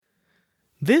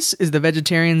This is the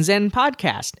Vegetarian Zen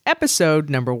Podcast, episode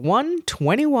number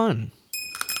 121.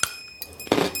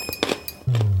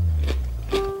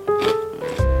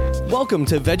 Welcome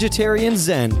to Vegetarian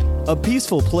Zen, a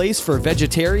peaceful place for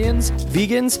vegetarians,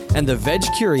 vegans, and the veg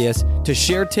curious to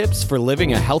share tips for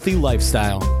living a healthy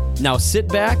lifestyle. Now sit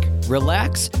back,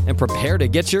 relax, and prepare to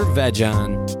get your veg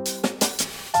on.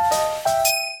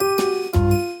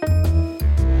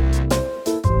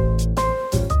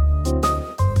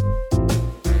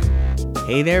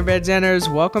 Hey there, Veg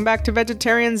Zenners. Welcome back to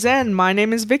Vegetarian Zen. My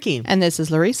name is Vicky. And this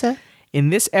is Larissa. In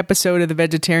this episode of the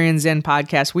Vegetarian Zen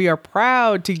Podcast, we are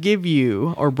proud to give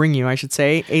you, or bring you, I should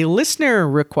say, a listener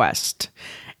request.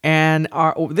 And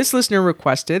this listener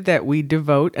requested that we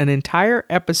devote an entire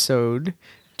episode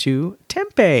to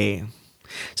tempeh.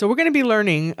 So we're going to be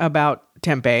learning about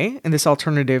tempeh and this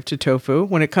alternative to tofu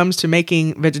when it comes to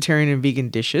making vegetarian and vegan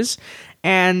dishes.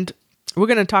 And we're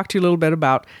going to talk to you a little bit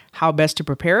about how best to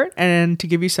prepare it and to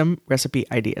give you some recipe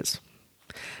ideas.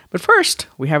 But first,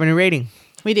 we have a new rating.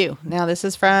 We do. Now, this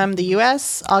is from the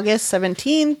U.S., August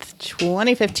 17th,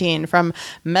 2015, from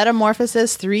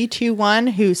Metamorphosis 321,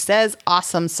 who says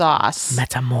awesome sauce.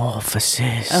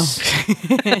 Metamorphosis. Oh.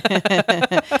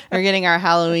 We're getting our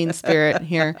Halloween spirit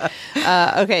here.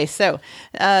 Okay, so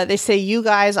they say, you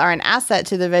guys are an asset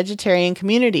to the vegetarian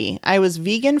community. I was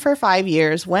vegan for 5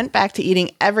 years, went back to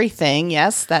eating everything.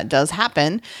 Yes, that does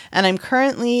happen. And I'm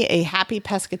currently a happy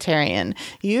pescatarian.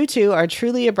 You two are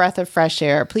truly a breath of fresh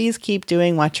air. Please keep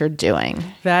doing what you're doing.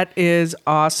 That is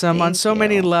awesome. Thank on so you.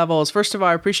 many levels. First of all,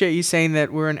 I appreciate you saying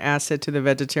that we're an asset to the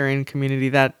vegetarian community.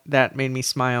 That made me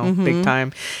smile big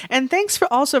time. And thanks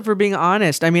for being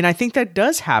honest. I mean, I think that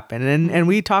does happen. And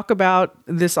we talk about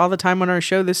this all the time on our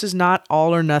show. This is not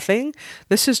all or nothing.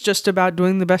 This is just about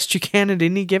doing the best you can at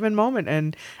any given moment.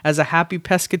 And as a happy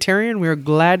pescatarian, we're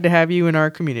glad to have you in our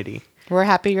community. We're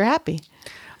happy you're happy.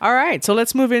 All right, so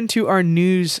let's move into our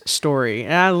news story.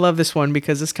 And I love this one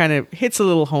because this kind of hits a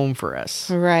little home for us.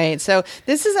 Right. So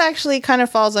this is actually kind of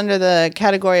falls under the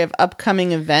category of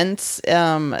upcoming events.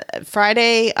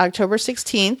 Friday, October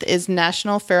 16th is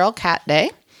National Feral Cat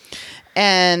Day.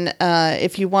 And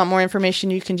if you want more information,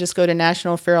 you can just go to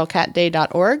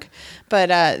nationalferalcatday.org. But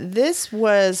this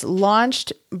was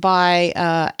launched by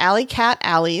Alley Cat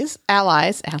Allies on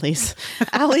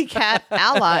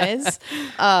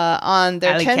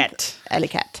their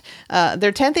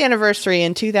 10th anniversary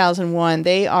in 2001.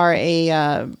 They are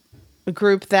a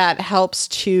group that helps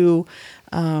to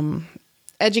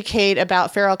educate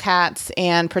about feral cats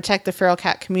and protect the feral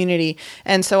cat community.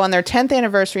 And so on their 10th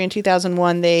anniversary in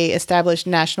 2001, they established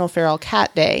National Feral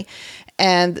Cat Day.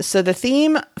 And so the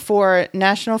theme for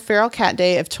National Feral Cat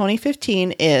Day of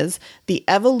 2015 is the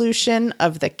evolution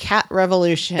of the cat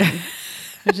revolution,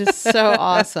 which is so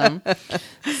awesome.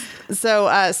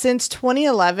 So since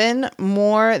 2011,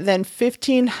 more than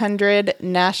 1,500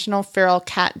 National Feral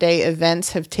Cat Day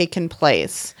events have taken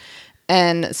place.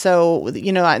 And so,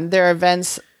 you know, there are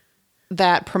events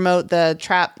that promote the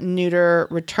trap, neuter,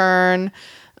 return,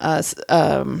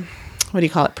 program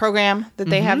that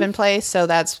they have in place. So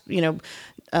that's,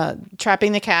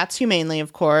 trapping the cats humanely,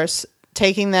 of course,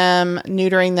 taking them,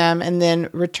 neutering them, and then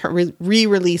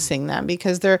re-releasing them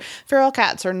because feral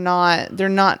cats they're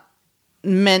not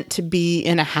meant to be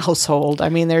in a household. I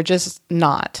mean, they're just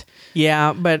not.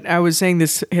 Yeah, but I was saying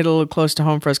this hit a little close to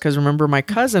home for us because remember my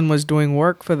cousin was doing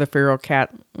work for the Feral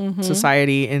Cat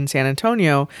Society in San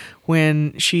Antonio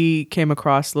when she came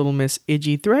across little Miss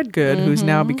Idgie Threadgood, who's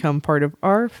now become part of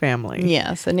our family.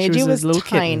 Yes, and Idgie was a little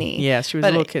tiny. Kitten. Yeah, she was a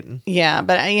little kitten. Yeah,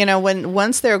 but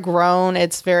once they're grown,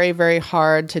 it's very, very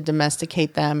hard to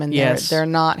domesticate them, and they're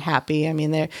not happy. I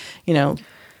mean,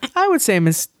 I would say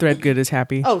Miss Threadgood is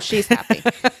happy. Oh, she's happy.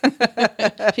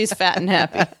 She's fat and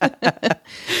happy.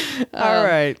 All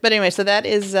right. But anyway, so that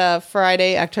is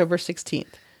Friday, October 16th.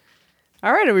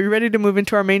 All right. Are we ready to move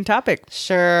into our main topic?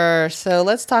 Sure. So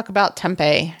let's talk about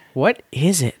tempeh. What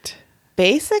is it?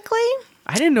 Basically,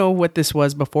 I didn't know what this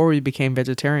was before we became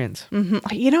vegetarians. Mm-hmm.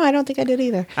 I don't think I did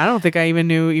either. I don't think I even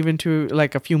knew to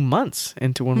like a few months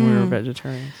into when we were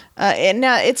vegetarians.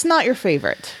 Now, it's not your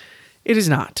favorite. It is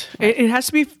not. It has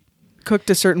to be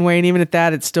cooked a certain way, and even at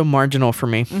that, it's still marginal for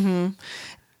me. Mm-hmm.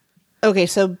 Okay,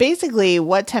 so basically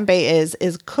what tempeh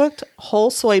is cooked whole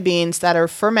soybeans that are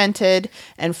fermented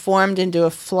and formed into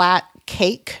a flat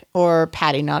cake or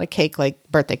patty, not a cake like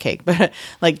birthday cake, but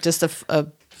like just a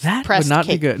that pressed would not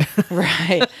cake. be good.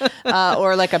 Right.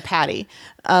 Or like a patty.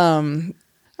 All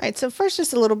right, so first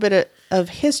just a little bit of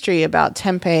history about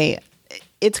tempeh.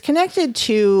 It's connected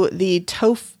to the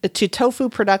tofu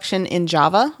production in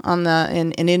Java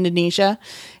in Indonesia.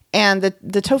 And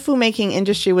the tofu making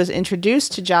industry was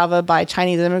introduced to Java by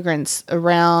Chinese immigrants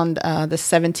around the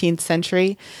 17th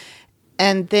century.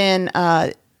 And then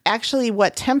actually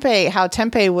how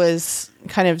tempeh was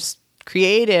kind of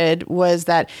created was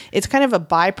that it's kind of a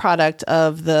byproduct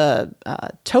of the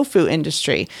tofu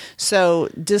industry. So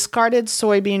discarded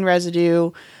soybean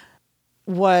residue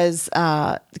was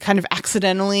kind of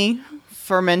accidentally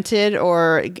fermented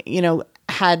or,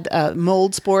 had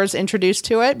mold spores introduced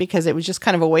to it because it was just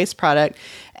kind of a waste product.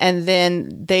 And then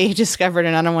they discovered,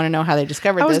 and I don't want to know how they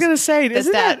discovered this. I was going to say,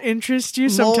 doesn't that interest you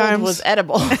sometimes? Mold was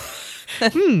edible.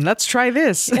 Let's try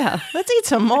this. Yeah, let's eat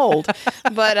some mold.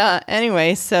 But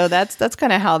anyway, so that's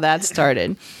kind of how that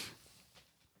started.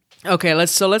 Okay,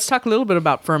 let's talk a little bit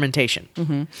about fermentation.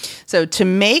 Mm-hmm. So to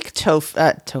make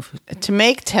to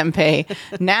make tempeh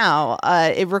now,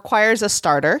 it requires a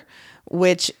starter.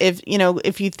 Which, if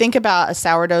you think about a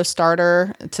sourdough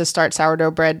starter to start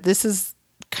sourdough bread, this is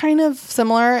kind of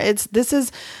similar. A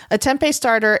tempeh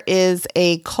starter is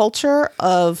a culture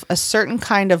of a certain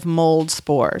kind of mold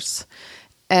spores.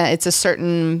 It's a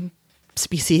certain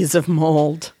species of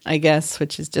mold, I guess,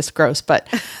 which is just gross. But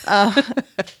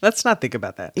let's not think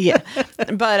about that. Yeah,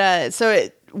 but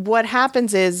what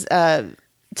happens is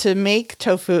to make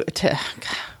tofu.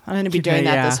 I'm going to be doing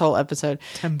that this whole episode.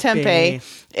 Tempeh.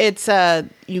 It's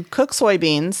you cook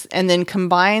soybeans and then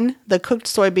combine the cooked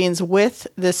soybeans with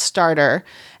this starter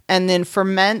and then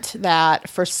ferment that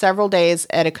for several days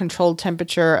at a controlled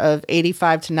temperature of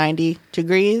 85 to 90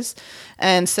 degrees.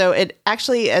 And so it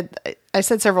actually, I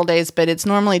said several days, but it's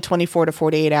normally 24 to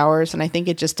 48 hours. And I think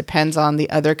it just depends on the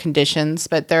other conditions.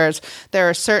 But there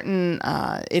are certain,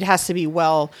 it has to be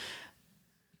well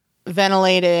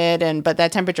ventilated but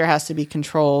that temperature has to be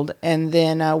controlled, and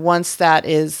then once that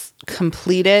is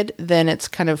completed, then it's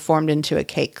kind of formed into a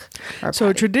cake.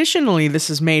 So traditionally this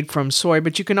is made from soy,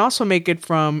 but you can also make it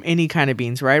from any kind of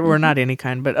beans, right? Or not any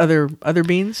kind, but other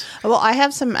beans. Well, I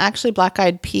have some actually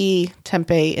black-eyed pea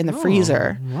tempeh in the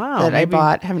freezer that I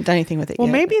bought. Haven't done anything with it yet.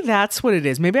 Well, maybe that's what it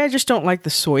is. Maybe I just don't like the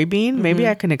soybean. Maybe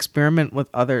I can experiment with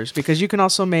others, because you can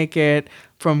also make it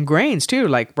from grains too,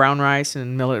 like brown rice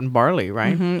and millet and barley,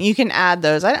 right? You can add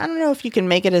those. I don't know if you can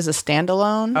make it as a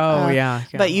standalone.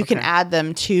 But you can add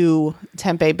them to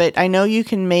tempeh. But I know you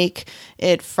can make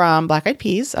it from black-eyed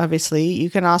peas, obviously. You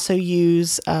can also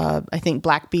use, I think,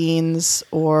 black beans,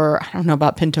 or I don't know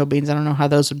about pinto beans. I don't know how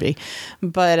those would be.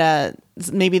 But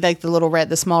maybe like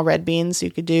the small red beans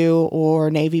you could do, or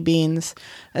navy beans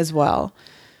as well.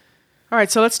 All right,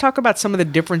 so let's talk about some of the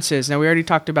differences. Now, we already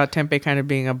talked about tempeh kind of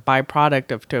being a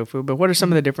byproduct of tofu, but what are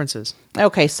some of the differences?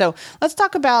 Okay, so let's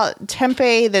talk about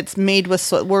tempeh that's made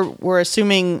with we're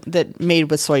assuming that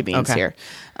made with soybeans here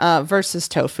versus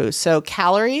tofu. So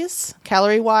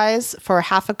calorie-wise, for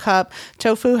half a cup,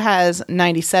 tofu has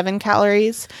 97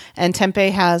 calories and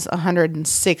tempeh has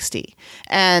 160.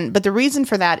 But the reason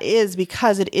for that is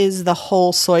because it is the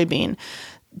whole soybean.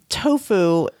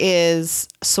 Tofu is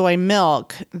soy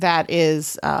milk that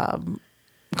is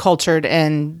cultured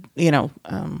and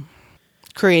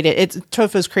created.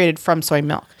 Tofu is created from soy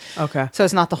milk. Okay, so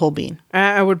it's not the whole bean.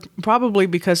 I would probably,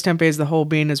 because tempeh is the whole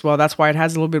bean as well. That's why it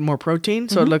has a little bit more protein.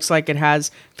 So it looks like it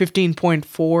has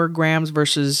 15.4 grams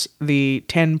versus the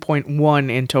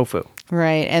 10.1 in tofu.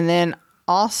 Right, and then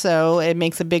also, it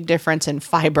makes a big difference in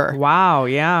fiber. Wow,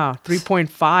 yeah.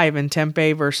 3.5 in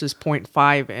tempeh versus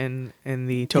 0.5 in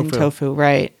the tofu. In tofu,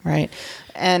 right.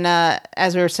 And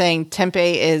as we were saying,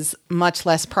 tempeh is much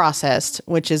less processed,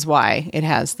 which is why it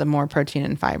has the more protein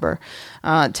and fiber.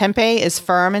 Tempeh is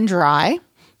firm and dry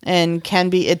and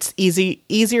it's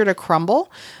easier to crumble.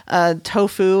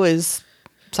 Tofu is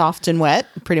soft and wet,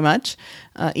 pretty much.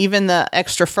 Even the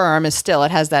extra firm it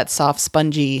has that soft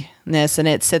sponginess, and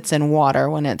it sits in water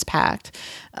when it's packed.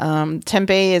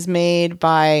 Tempeh is made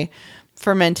by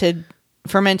fermenting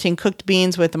cooked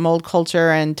beans with a mold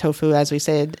culture, and tofu, as we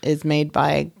said, is made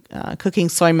by cooking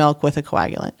soy milk with a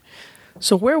coagulant.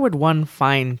 So where would one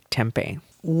find tempeh?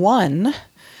 One,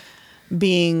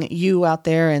 being you out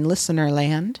there in listener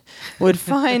land, would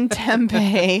find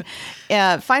tempeh.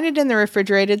 Find it in the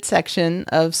refrigerated section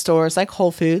of stores like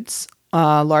Whole Foods,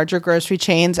 larger grocery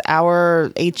chains.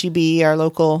 Our H-E-B, our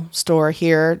local store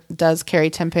here, does carry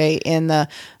tempeh in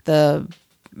the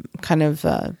kind of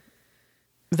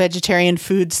vegetarian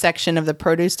food section of the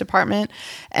produce department,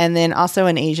 and then also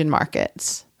in Asian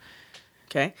markets.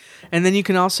 Okay. And then you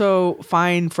can also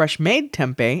find fresh made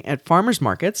tempeh at farmers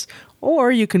markets, or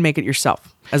you can make it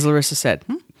yourself, as Larissa said.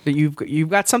 That you've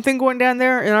got something going down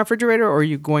there in our refrigerator, or are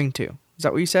you going to? Is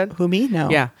that what you said? Who, me? No.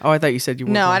 Yeah. Oh, I thought you said you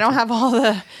were. No, I don't have all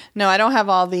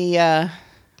the.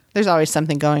 There's always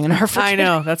something going in our refrigerator. I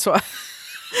know. That's why.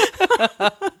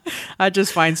 I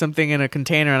just find something in a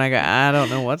container and I go, I don't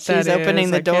know what that is. She's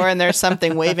opening the door and there's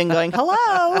something waving, going,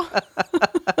 hello.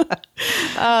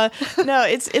 No,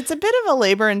 it's a bit of a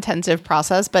labor intensive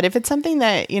process, but if it's something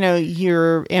that,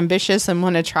 you're ambitious and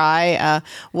want to try,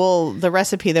 the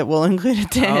recipe that we'll include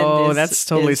at the end that's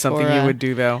totally something you would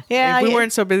do though. Yeah. If we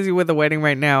weren't so busy with the wedding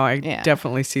right now, I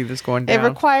definitely see this going down. It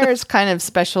requires kind of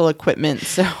special equipment,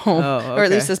 so or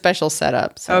at least a special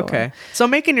setup. So. Okay. So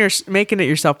making it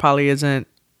yourself probably isn't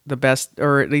the best,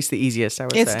 or at least the easiest, I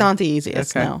would say. It's not the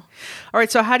easiest, no. All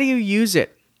right, so how do you use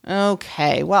it?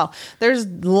 Okay, well, there's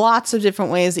lots of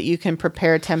different ways that you can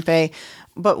prepare tempeh,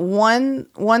 but one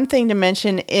thing to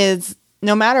mention is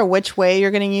no matter which way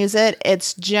you're going to use it,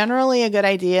 it's generally a good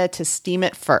idea to steam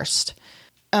it first.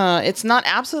 It's not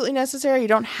absolutely necessary. You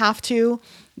don't have to,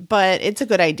 but it's a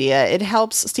good idea.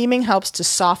 Steaming helps to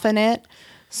soften it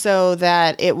so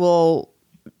that it will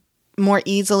more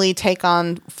easily take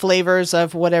on flavors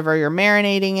of whatever you're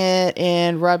marinating it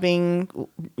in, rubbing,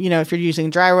 if you're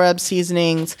using dry rub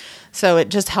seasonings. So it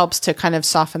just helps to kind of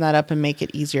soften that up and make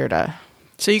it easier to.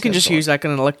 So you can just use like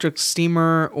an electric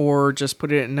steamer or just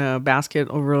put it in a basket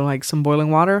over like some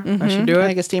boiling water. I should do it.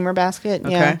 Like a steamer basket.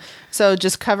 Okay. Yeah. So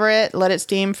just cover it, let it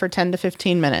steam for 10 to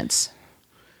 15 minutes.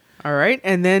 All right.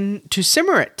 And then to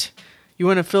simmer it, you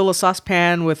want to fill a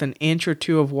saucepan with an inch or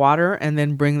two of water and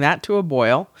then bring that to a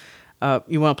boil.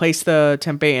 You want to place the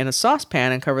tempeh in a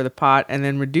saucepan and cover the pot and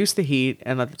then reduce the heat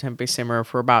and let the tempeh simmer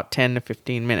for about 10 to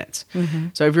 15 minutes.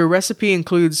 So if your recipe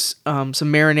includes some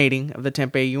marinating of the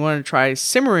tempeh, you want to try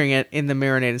simmering it in the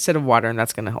marinade instead of water, and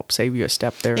that's going to help save you a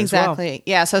step there as well. Exactly.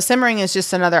 Yeah, so simmering is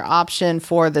just another option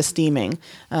for the steaming.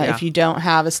 If you don't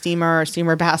have a steamer or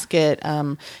steamer basket,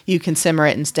 you can simmer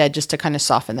it instead just to kind of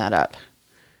soften that up.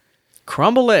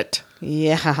 Crumble it.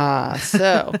 Yeah.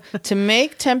 So to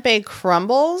make tempeh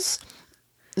crumbles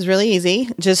is really easy.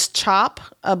 Just chop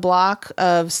a block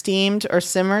of steamed or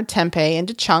simmered tempeh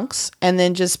into chunks and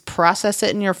then just process it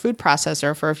in your food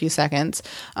processor for a few seconds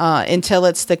until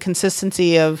it's the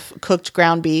consistency of cooked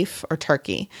ground beef or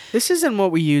turkey. This isn't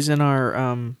what we use in our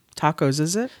tacos,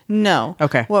 is it? No.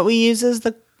 Okay. What we use is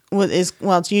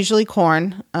it's usually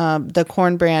corn, the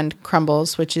corn brand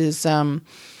crumbles, which is those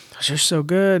are so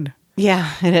good.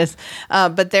 Yeah, it is.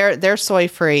 But they're soy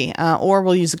free, or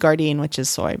we'll use Gardein, which is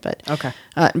soy. But okay.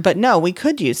 But no, we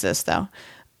could use this though.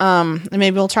 And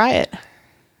maybe we'll try it.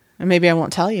 And maybe I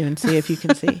won't tell you and see if you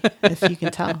can see if you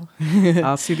can tell.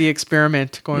 I'll see the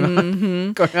experiment going on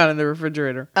in the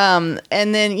refrigerator. And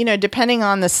then depending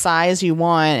on the size you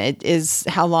want, it is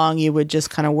how long you would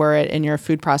just kind of whir it in your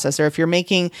food processor. If you're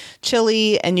making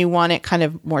chili and you want it kind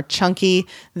of more chunky,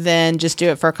 then just do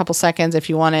it for a couple seconds. If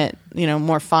you want it,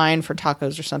 more fine for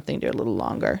tacos or something, do it a little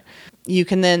longer. You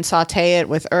can then saute it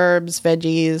with herbs,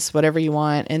 veggies, whatever you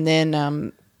want, and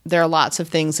then there are lots of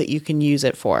things that you can use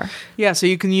it for. Yeah, so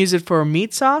you can use it for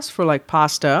meat sauce for like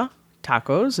pasta,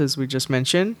 tacos, as we just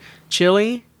mentioned,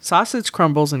 chili, sausage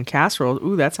crumbles, and casseroles.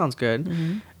 Ooh, that sounds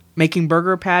good. Making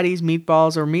burger patties,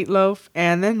 meatballs, or meatloaf.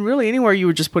 And then really anywhere you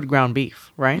would just put ground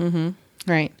beef, right?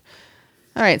 Right.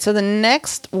 All right, so the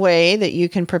next way that you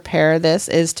can prepare this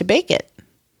is to bake it.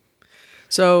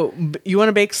 So you want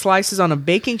to bake slices on a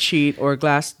baking sheet or a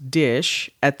glass dish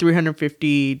at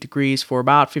 350 degrees for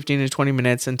about 15 to 20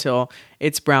 minutes until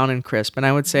it's brown and crisp. And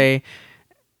I would say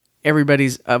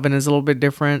everybody's oven is a little bit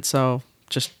different, so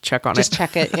just check on it. Just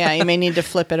check it. Yeah, you may need to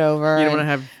flip it over. You don't want to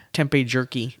have tempeh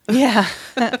jerky. Yeah.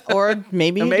 Or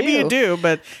maybe you do,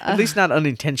 but at least not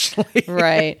unintentionally.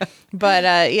 Right.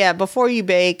 But before you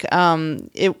bake,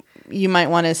 you might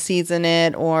want to season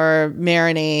it or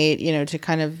marinate, to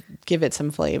kind of give it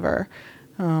some flavor.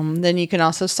 Then you can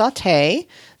also saute.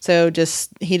 So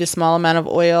just heat a small amount of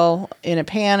oil in a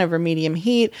pan over medium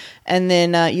heat. And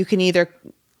then you can either,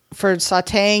 for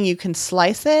sauteing, you can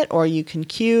slice it or you can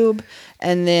cube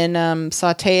and then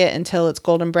saute it until it's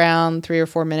golden brown, 3 or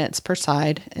 4 minutes per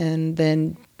side. And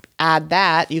then add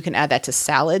that. You can add that to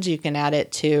salads. You can add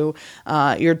it to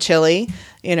your chili,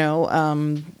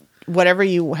 however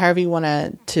you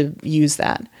want to use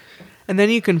that. And then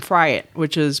you can fry it,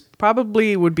 which is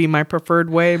probably would be my preferred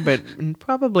way, but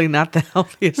probably not the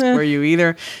healthiest for you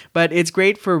either. But it's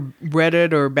great for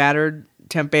breaded or battered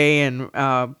tempeh, and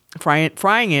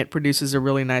frying it produces a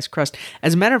really nice crust.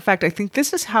 As a matter of fact, I think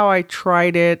this is how I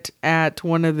tried it at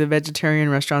one of the vegetarian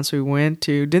restaurants we went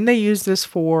to. Didn't they use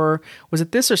this was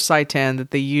it this or seitan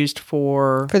that they used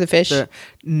for the fish?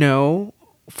 No,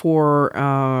 for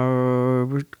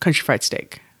country fried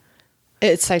steak.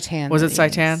 It's seitan. Was it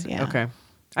seitan? Yeah. Okay.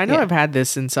 I know I've had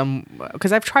this in some,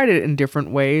 because I've tried it in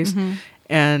different ways.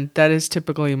 And that is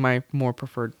typically my more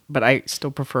preferred, but I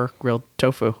still prefer grilled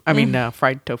tofu.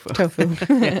 Fried tofu.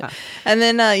 Yeah. And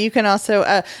then you can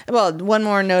also, one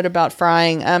more note about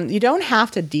frying. You don't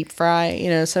have to deep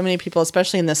fry. So many people,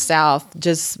 especially in the South,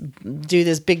 just do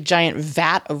this big giant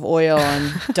vat of oil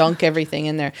and dunk everything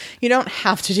in there. You don't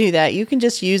have to do that. You can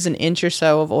just use an inch or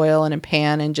so of oil in a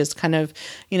pan and just kind of,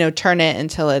 turn it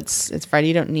until it's fried.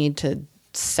 You don't need to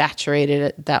saturate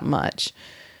it that much.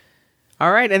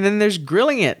 All right, and then there's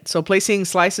grilling it. So placing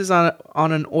slices on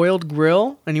an oiled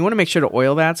grill, and you want to make sure to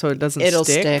oil that so it doesn't stick. It'll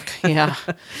stick, yeah.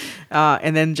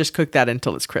 And then just cook that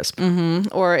until it's crisp. Mm-hmm.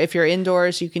 Or if you're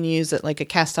indoors, you can use it like a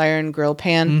cast iron grill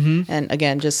pan. And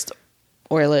again, just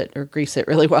oil it or grease it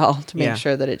really well to make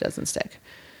sure that it doesn't stick.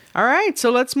 All right,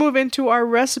 so let's move into our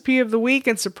recipe of the week.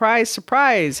 And surprise,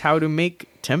 surprise, how to make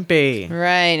tempeh.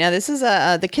 Right. Now, this is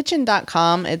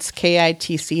thekitchen.com. It's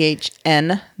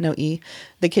KITCHN, no E.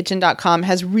 Thekitchen.com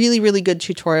has really, really good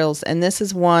tutorials. And this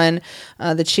is one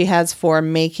that she has for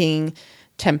making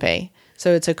tempeh.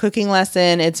 So it's a cooking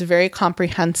lesson. It's very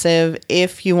comprehensive.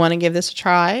 If you want to give this a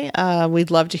try, we'd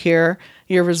love to hear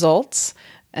your results.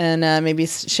 And maybe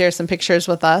share some pictures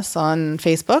with us on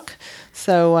Facebook.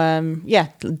 So,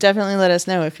 definitely let us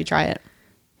know if you try it.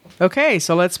 Okay,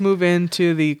 so let's move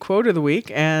into the quote of the week.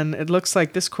 And it looks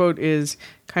like this quote is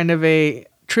kind of a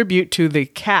tribute to the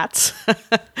cats.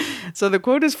 So the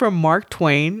quote is from Mark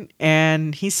Twain.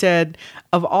 And he said,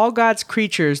 "Of all God's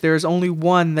creatures, there is only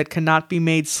one that cannot be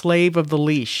made slave of the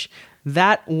leash.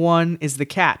 That one is the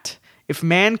cat. If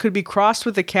man could be crossed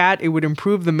with the cat, it would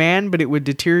improve the man, but it would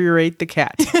deteriorate the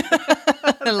cat."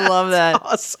 I love that.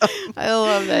 Awesome. I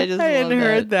love that. I hadn't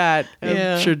heard that.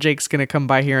 I'm sure Jake's going to come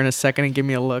by here in a second and give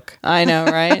me a look. I know,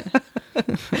 right?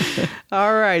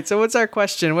 All right. So what's our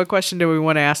question? What question do we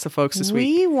want to ask the folks this week?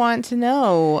 We want to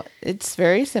know. It's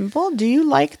very simple. Do you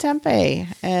like tempeh?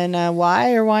 And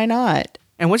why or why not?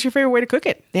 And what's your favorite way to cook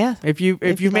it? Yeah. If you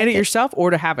made it yourself or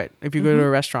to have it. If you go to a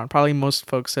restaurant. Probably most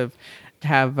folks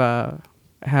have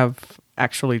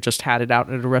actually just had it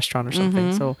out at a restaurant or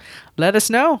something. So let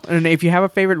us know. And if you have a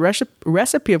favorite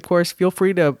recipe, of course, feel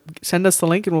free to send us the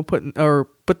link and we'll put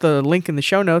the link in the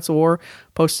show notes or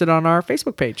post it on our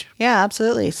Facebook page. Yeah,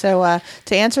 absolutely. So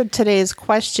to answer today's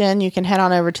question, you can head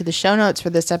on over to the show notes for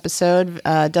this episode,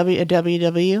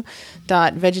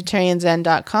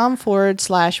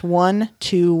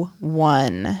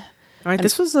 www.vegetarianzen.com/121. All right,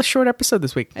 this was a short episode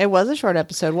this week. It was a short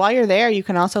episode. While you're there, you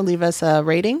can also leave us a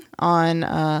rating on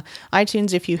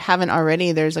iTunes. If you haven't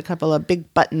already, there's a couple of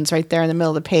big buttons right there in the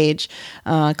middle of the page.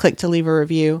 Click to leave a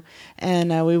review.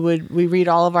 And we read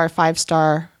all of our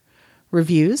 5-star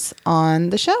reviews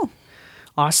on the show.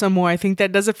 Awesome. Well, I think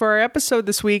that does it for our episode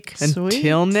this week. Sweet.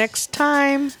 Until next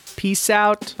time, peace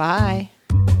out. Bye.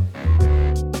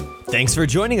 Thanks for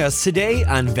joining us today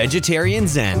on Vegetarian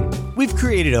Zen. We've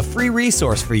created a free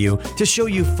resource for you to show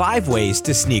you 5 ways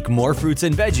to sneak more fruits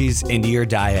and veggies into your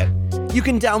diet. You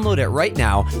can download it right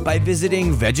now by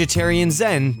visiting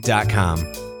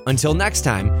vegetarianzen.com. Until next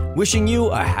time, wishing you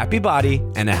a happy body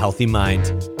and a healthy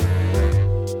mind.